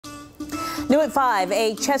New at 5,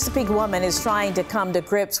 a Chesapeake woman is trying to come to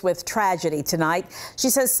grips with tragedy tonight. She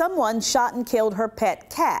says someone shot and killed her pet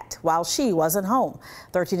cat while she wasn't home.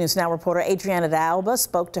 13 News Now reporter Adriana de Alba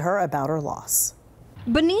spoke to her about her loss.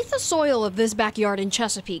 Beneath the soil of this backyard in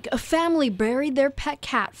Chesapeake, a family buried their pet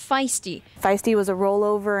cat, Feisty. Feisty was a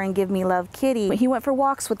rollover and give me love kitty. He went for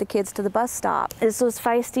walks with the kids to the bus stop. This was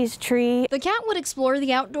Feisty's tree. The cat would explore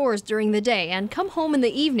the outdoors during the day and come home in the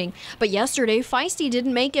evening, but yesterday Feisty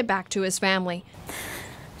didn't make it back to his family.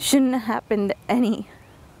 Shouldn't have happened to any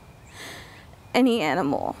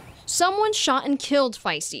animal. Someone shot and killed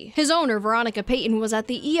Feisty. His owner, Veronica, was at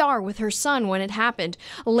the ER with her son when it happened.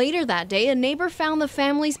 Later that day, a neighbor found the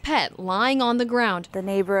family's pet lying on the ground. The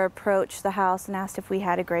neighbor approached the house and asked if we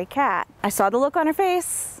had a gray cat. I saw the look on her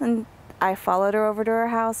face and I followed her over to her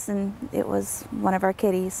house, and it was one of our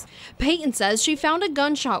kitties. Peyton says she found a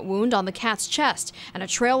gunshot wound on the cat's chest and a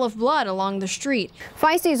trail of blood along the street.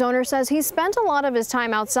 Feisty's owner says he's spent a lot of his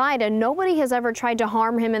time outside and nobody has ever tried to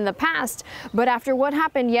harm him in the past. But after what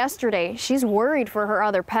happened yesterday, she's worried for her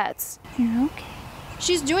other pets. You're okay.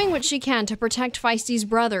 She's doing what she can to protect Feisty's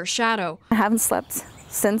brother, Shadow. I haven't slept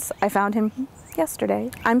since I found him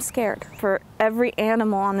yesterday. I'm scared for every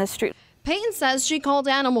animal on this street. Peyton says she called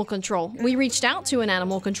animal control. We reached out to an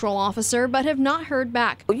animal control officer, but have not heard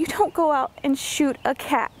back. You don't go out and shoot a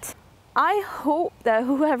cat. I hope that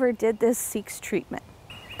whoever did this seeks treatment,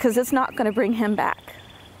 because it's not going to bring him back,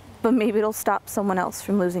 but maybe it'll stop someone else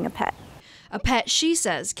from losing a pet. A pet she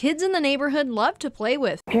says kids in the neighborhood love to play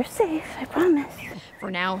with. You're safe, I promise.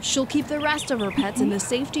 For now, she'll keep the rest of her pets in the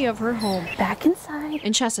safety of her home. Back inside.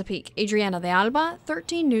 In Chesapeake, Adriana de Alba,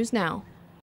 13 News Now.